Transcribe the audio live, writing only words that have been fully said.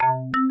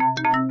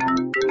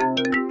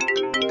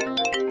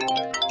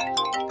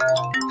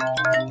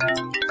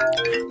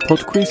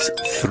PodQuiz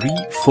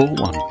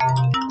 341.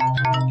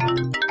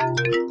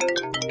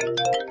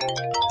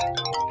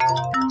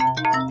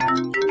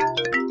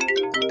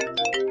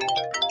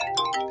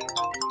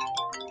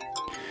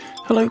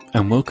 Hello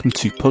and welcome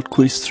to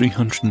PodQuiz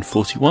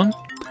 341.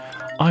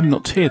 I'm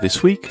not here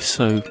this week,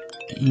 so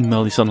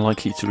email is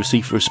unlikely to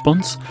receive a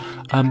response,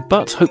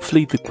 but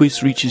hopefully the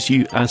quiz reaches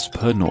you as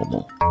per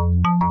normal.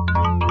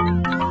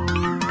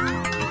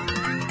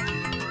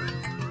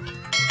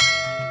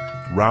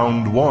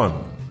 Round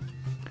 1.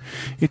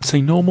 It's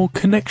a normal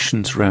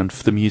connections round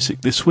for the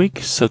music this week,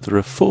 so there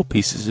are 4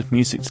 pieces of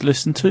music to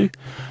listen to,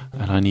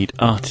 and I need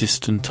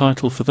artist and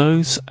title for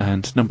those,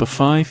 and number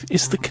 5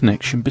 is the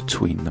connection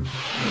between them.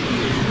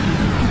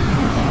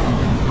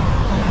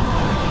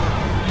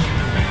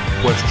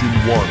 Question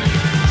 1.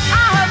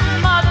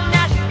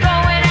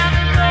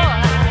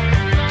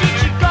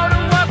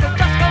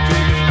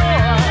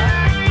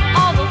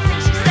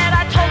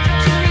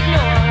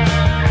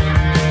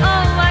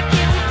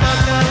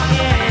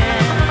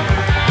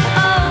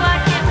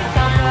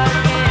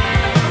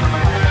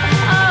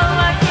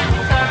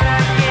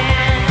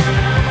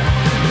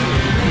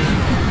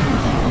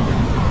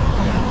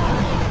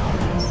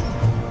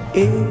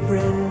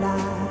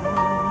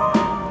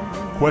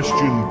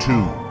 Question 2.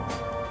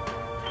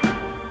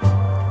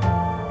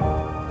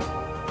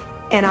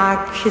 And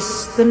I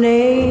kiss the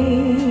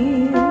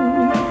name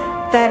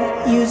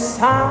that you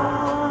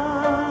sign,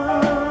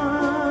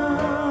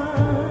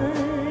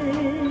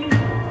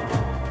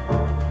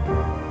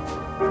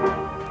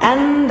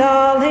 and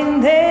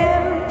darling,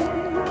 then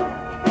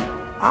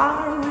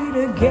I read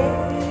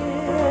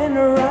again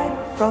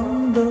right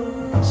from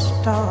the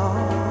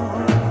start.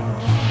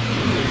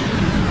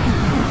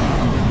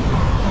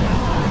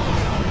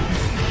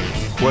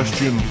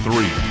 Question 3.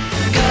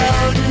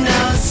 Golden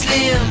or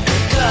slim,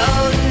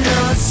 golden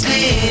or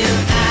slim,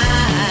 I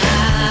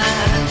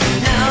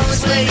know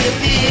it's where you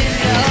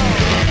belong.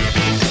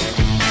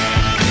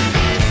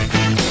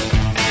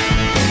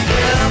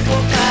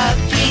 Purple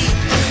poppy,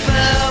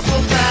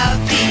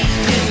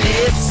 your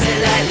lips are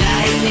like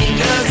lightning,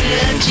 girls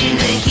lunching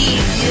the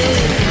heat,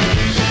 yeah.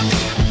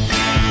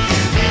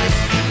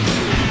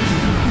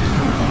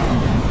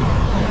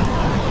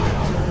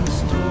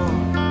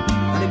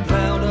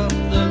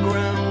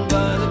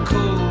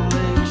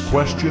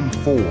 Question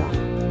 4.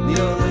 The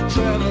other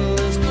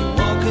travelers keep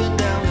walking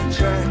down the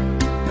track,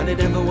 and they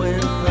never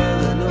went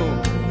further, no,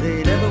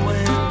 they never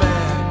went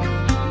back.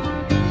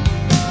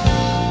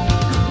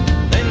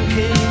 Then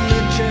came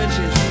the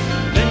churches,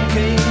 then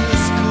came the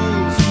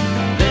schools,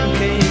 then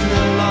came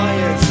the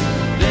lawyers,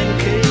 then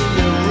came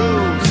the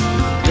roads,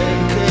 then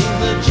came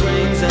the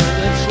trains and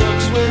the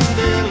trucks with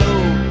their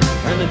load,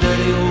 and the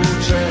dirty old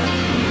track.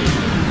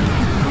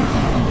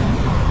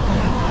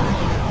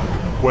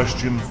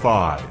 Question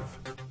 5.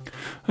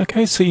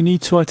 Okay, so you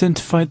need to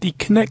identify the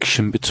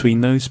connection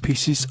between those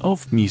pieces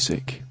of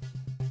music.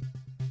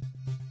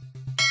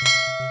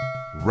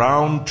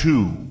 Round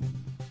 2.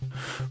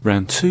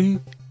 Round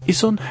 2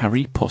 is on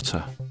Harry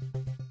Potter.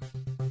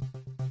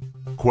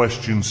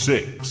 Question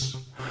 6.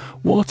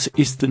 What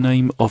is the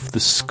name of the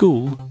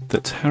school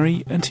that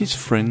Harry and his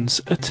friends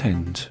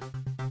attend?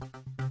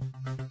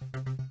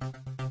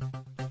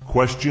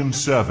 Question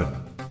 7.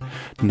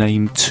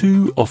 Name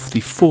 2 of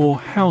the 4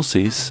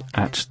 houses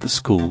at the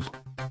school.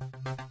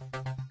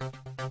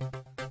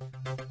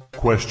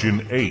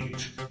 Question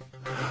 8.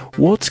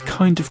 What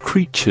kind of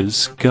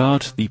creatures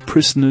guard the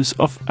prisoners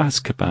of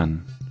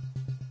Azkaban?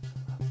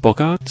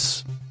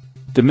 Boggarts,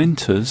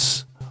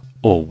 Dementors,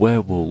 or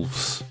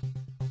werewolves?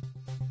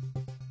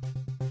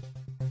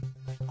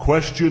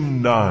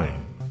 Question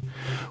 9.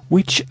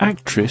 Which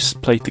actress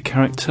played the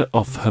character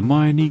of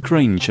Hermione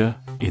Granger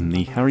in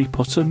the Harry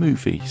Potter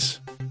movies?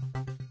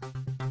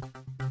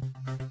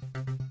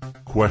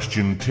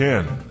 Question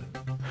 10.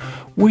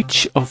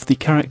 Which of the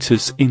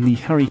characters in the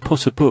Harry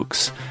Potter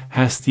books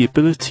has the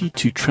ability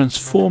to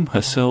transform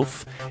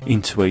herself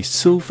into a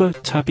silver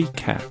tabby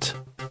cat?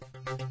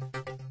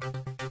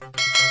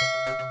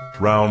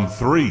 Round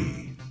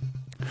 3.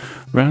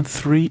 Round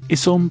 3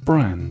 is on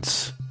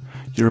brands.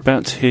 You're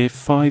about to hear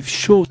 5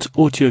 short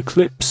audio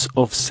clips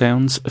of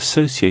sounds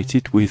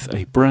associated with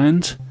a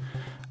brand,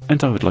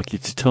 and I would like you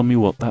to tell me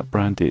what that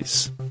brand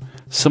is.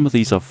 Some of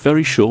these are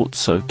very short,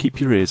 so keep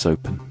your ears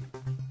open.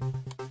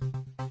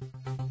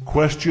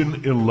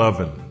 Question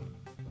 11.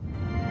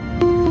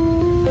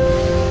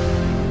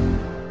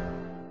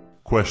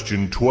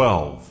 Question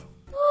 12.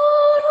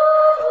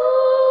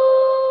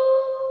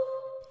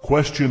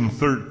 Question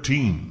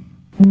 13.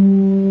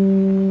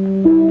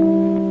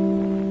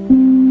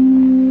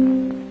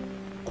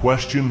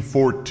 Question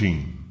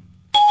 14.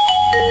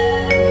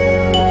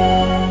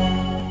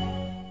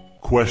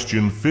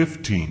 Question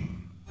 15.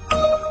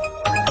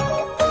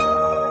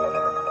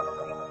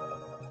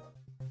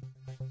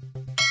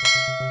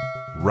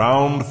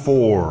 Round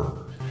 4.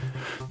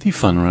 The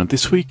fun round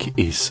this week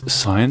is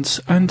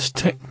science and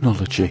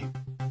technology.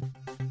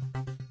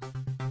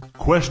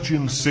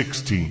 Question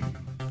 16.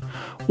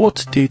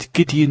 What did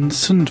Gideon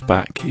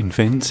Sundback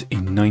invent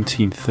in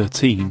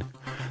 1913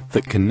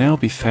 that can now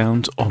be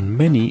found on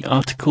many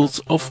articles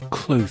of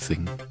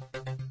clothing?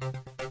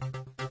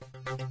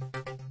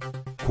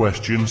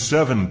 Question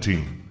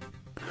 17.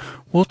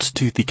 What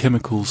do the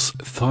chemicals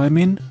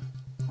thiamine,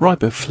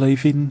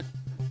 riboflavin,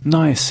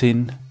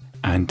 niacin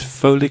and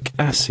folic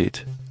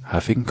acid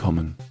have in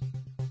common?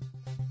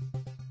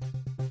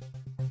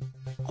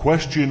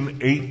 Question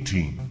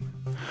 18.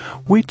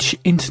 Which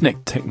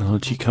internet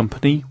technology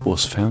company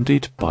was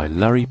founded by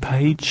Larry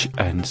Page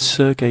and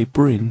Sergey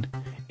Brin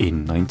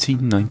in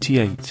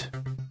 1998?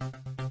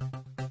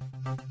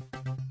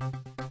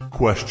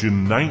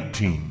 Question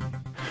 19.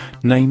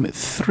 Name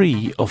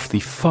 3 of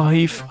the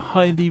 5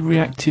 highly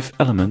reactive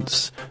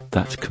elements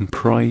that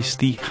comprise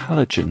the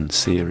halogen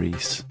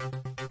series.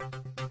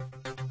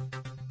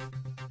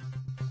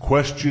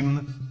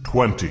 Question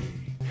 20.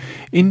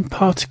 In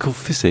particle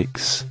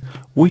physics,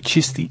 which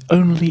is the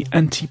only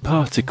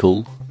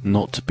antiparticle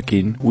not to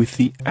begin with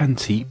the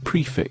anti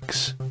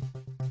prefix?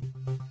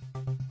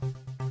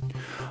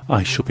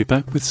 I shall be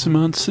back with some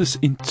answers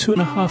in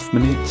 2.5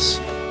 minutes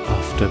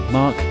after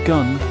Mark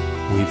Gunn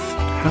with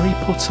Harry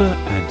Potter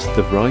and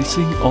the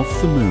Rising of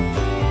the Moon.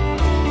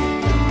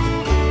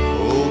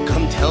 Oh,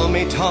 come tell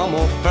me, Tom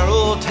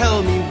O'Farrell,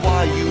 tell me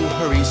why you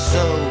hurry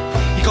so.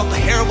 He got the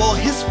hair while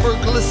his fur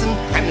glistened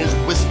and his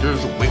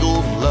whiskers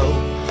wiggled low.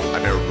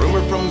 I've heard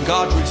rumor from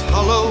Godric's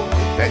Hollow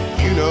that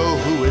you know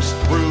who is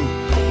through.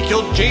 He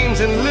killed James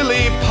and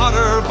Lily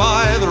Potter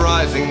by the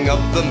rising of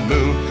the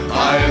moon.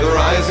 By the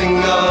rising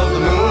of the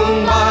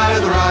moon, by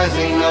the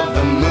rising of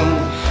the moon.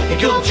 He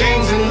killed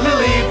James and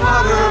Lily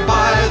Potter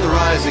by the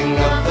rising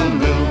of the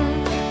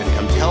moon. Then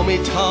come tell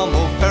me, Tom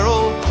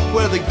O'Farrell,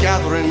 where the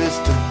gathering is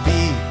to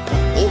be.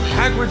 Old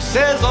Hagrid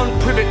says on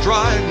Privet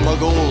Drive,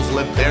 Muggles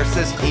live there,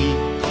 says he.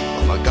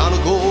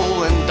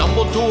 McGonagall and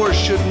Dumbledore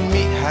should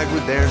meet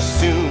Hagrid there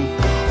soon.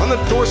 On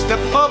the doorstep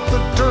of the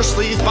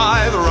Dursleys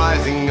by the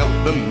rising of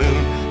the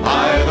moon.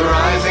 By the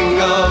rising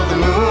of the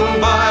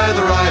moon, by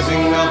the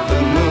rising of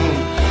the moon.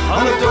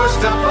 On the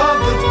doorstep of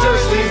the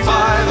Dursleys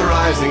by the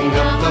rising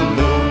of the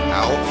moon.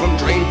 Out from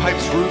drain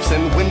pipes, roofs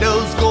and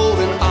windows,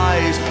 golden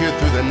eyes peered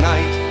through the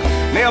night.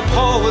 Now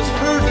Paul was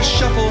heard to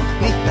shuffle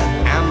neath that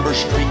amber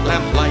street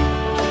lamp light.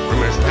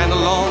 Rumors ran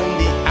along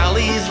the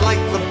alleys like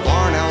the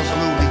barn owl's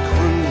lowly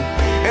croon.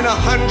 And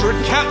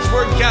 100 cats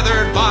were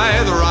gathered by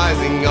the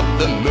rising of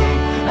the moon.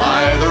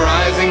 By the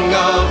rising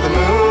of the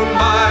moon,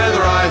 by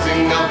the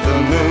rising of the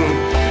moon.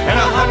 And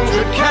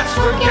 100 cats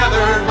were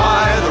gathered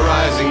by the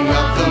rising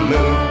of the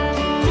moon.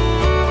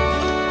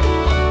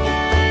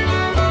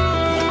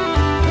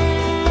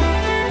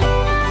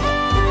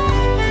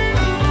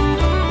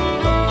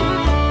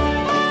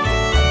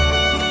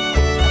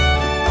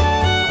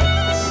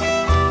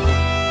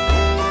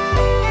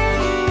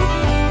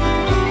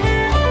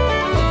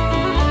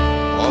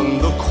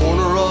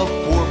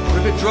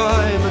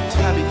 Drive, a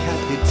tabby cat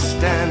did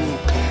stand,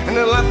 and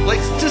the lamp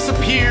lights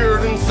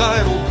disappeared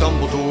inside old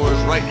Dumbledore's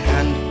right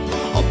hand.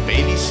 A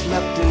baby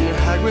slept in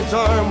Hagrid's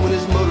arm when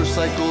his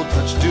motorcycle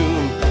touched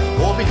doom.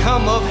 What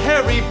become of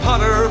Harry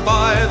Potter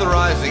by the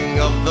rising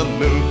of the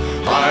moon?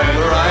 By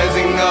the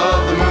rising of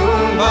the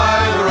moon, by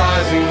the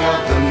rising of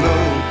the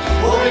moon.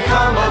 What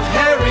become of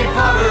Harry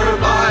Potter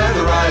by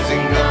the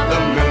rising of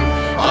the moon?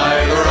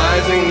 By the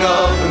rising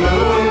of the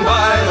moon,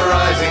 by the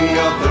rising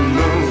of the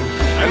moon.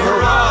 And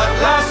hurrah at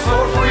last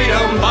for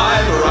freedom by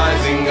the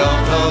rising of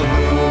the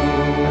moon.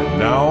 And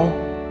now,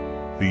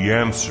 the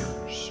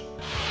answers.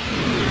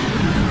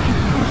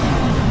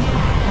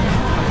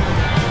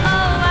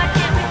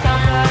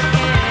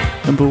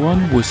 Number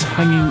 1 was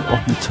Hanging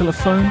on the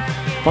Telephone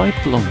by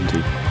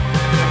Blondie.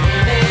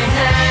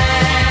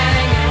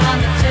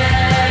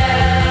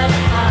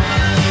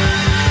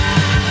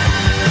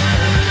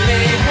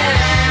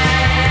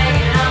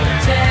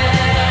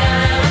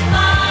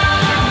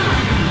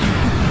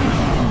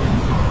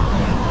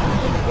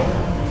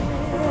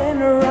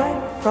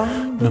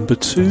 Number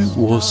 2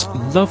 was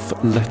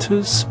Love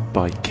Letters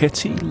by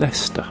Ketty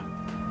Lester.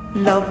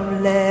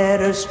 Love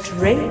letters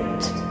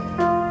straight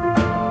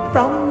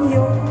from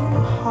your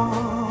heart.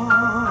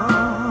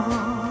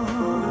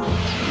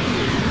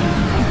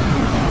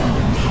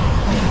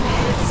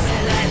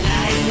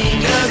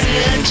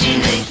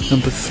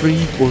 Number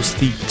 3 was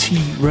the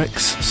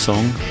T-Rex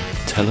song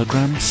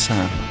Telegram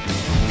Sam.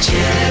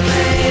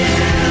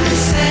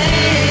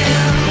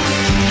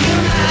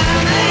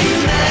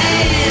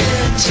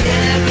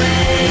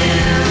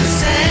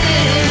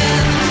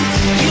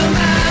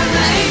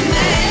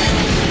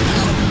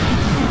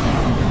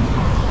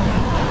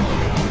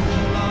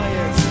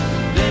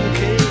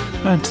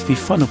 And the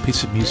final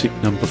piece of music,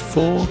 number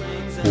 4,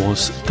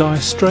 was Dire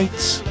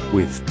Straits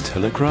with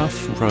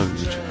Telegraph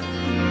Road.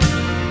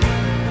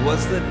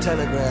 Was the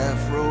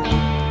Telegraph Road.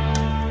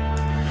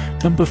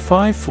 Number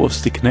 5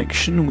 was The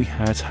Connection we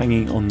had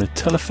hanging on the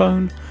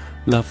telephone,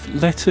 Love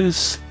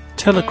Letters,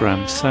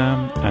 Telegram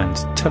Sam and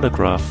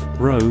Telegraph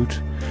Road.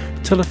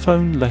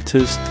 Telephone,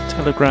 letters,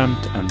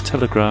 telegrammed and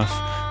telegraph.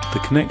 The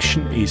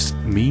connection is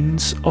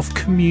means of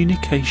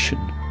communication.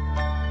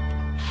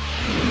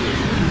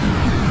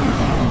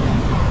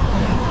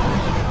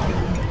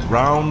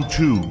 Round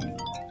 2.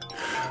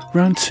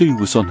 Round 2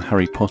 was on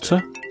Harry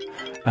Potter,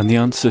 and the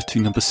answer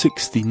to number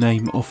 6, the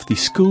name of the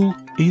school,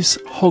 is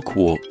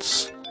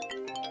Hogwarts.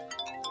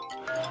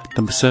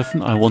 Number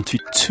 7, I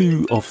wanted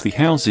 2 of the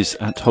houses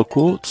at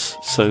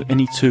Hogwarts, so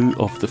any 2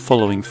 of the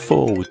following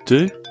 4 would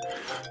do: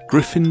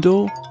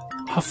 Gryffindor,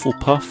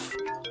 Hufflepuff,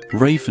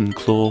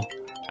 Ravenclaw,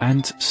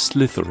 and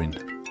Slytherin.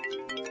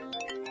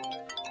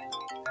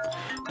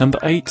 Number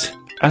 8,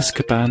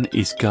 Azkaban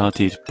is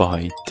guarded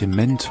by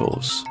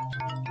Dementors.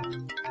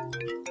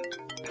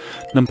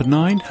 Number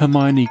 9,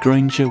 Hermione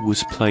Granger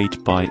was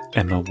played by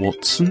Emma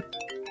Watson.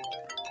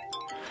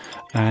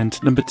 And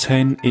number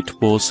 10,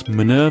 it was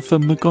Minerva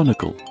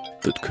McGonagall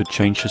that could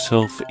change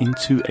herself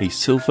into a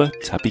silver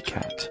tabby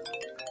cat.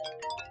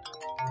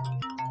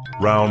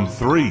 Round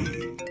 3.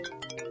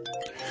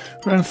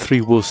 Round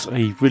 3 was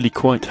a really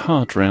quite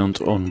hard round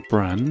on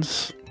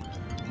brands.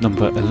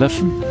 Number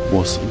 11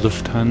 was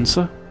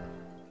Lufthansa.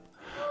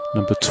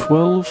 Number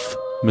 12,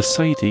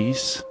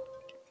 Mercedes.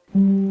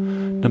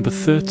 Number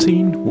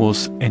 13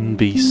 was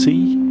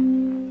NBC.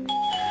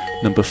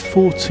 Number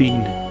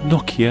 14,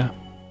 Nokia.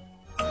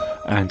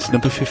 And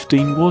number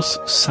 15 was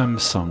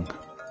Samsung.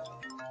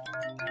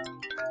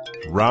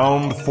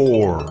 Round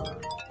 4.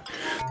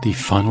 The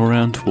final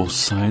round was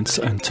science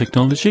and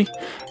technology,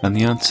 and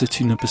the answer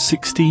to number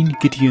 16,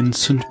 Gideon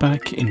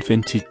Sundback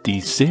invented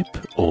the zip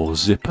or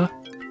zipper.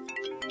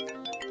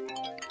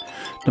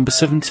 Number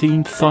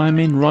 17,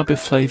 thiamine,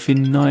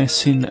 riboflavin,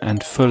 niacin and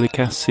folic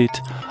acid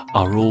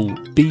are all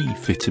B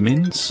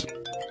vitamins.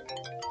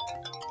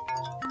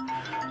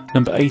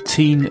 Number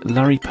 18,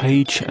 Larry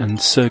Page and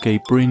Sergey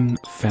Brin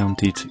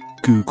founded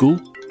Google.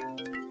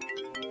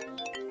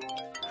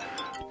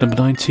 Number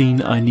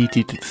 19, I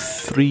needed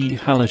 3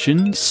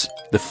 halogens.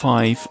 The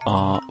 5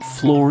 are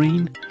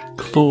fluorine,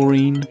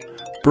 chlorine,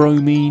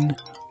 bromine,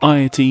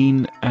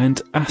 iodine and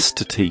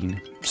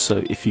astatine.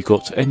 So if you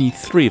got any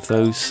 3 of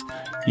those,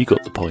 you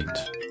got the point.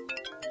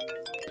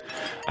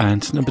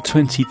 And number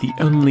 20, the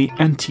only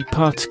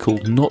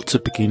antiparticle not to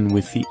begin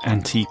with the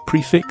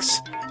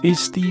anti-prefix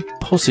is the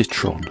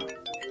positron.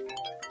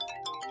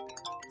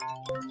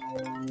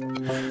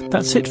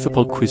 That's it for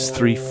PodQuiz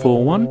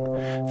 341.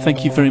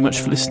 Thank you very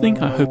much for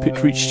listening. I hope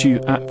it reached you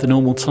at the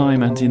normal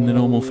time and in the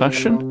normal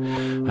fashion,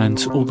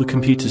 and all the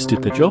computers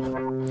did their job.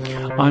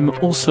 I'm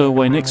also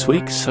away next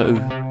week, so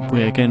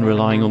we're again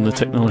relying on the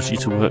technology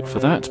to work for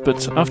that,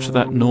 but after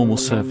that, normal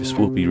service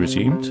will be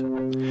resumed.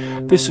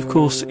 This, of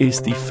course, is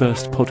the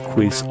first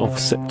PodQuiz of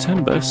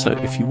September, so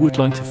if you would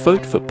like to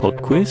vote for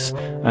PodQuiz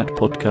at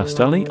Podcast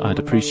Alley, I'd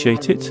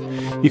appreciate it.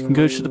 You can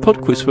go to the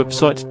PodQuiz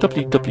website,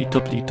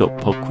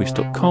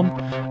 www.podquiz.com,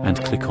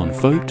 and click on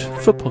Vote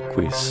for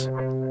PodQuiz.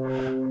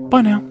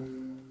 Bye now.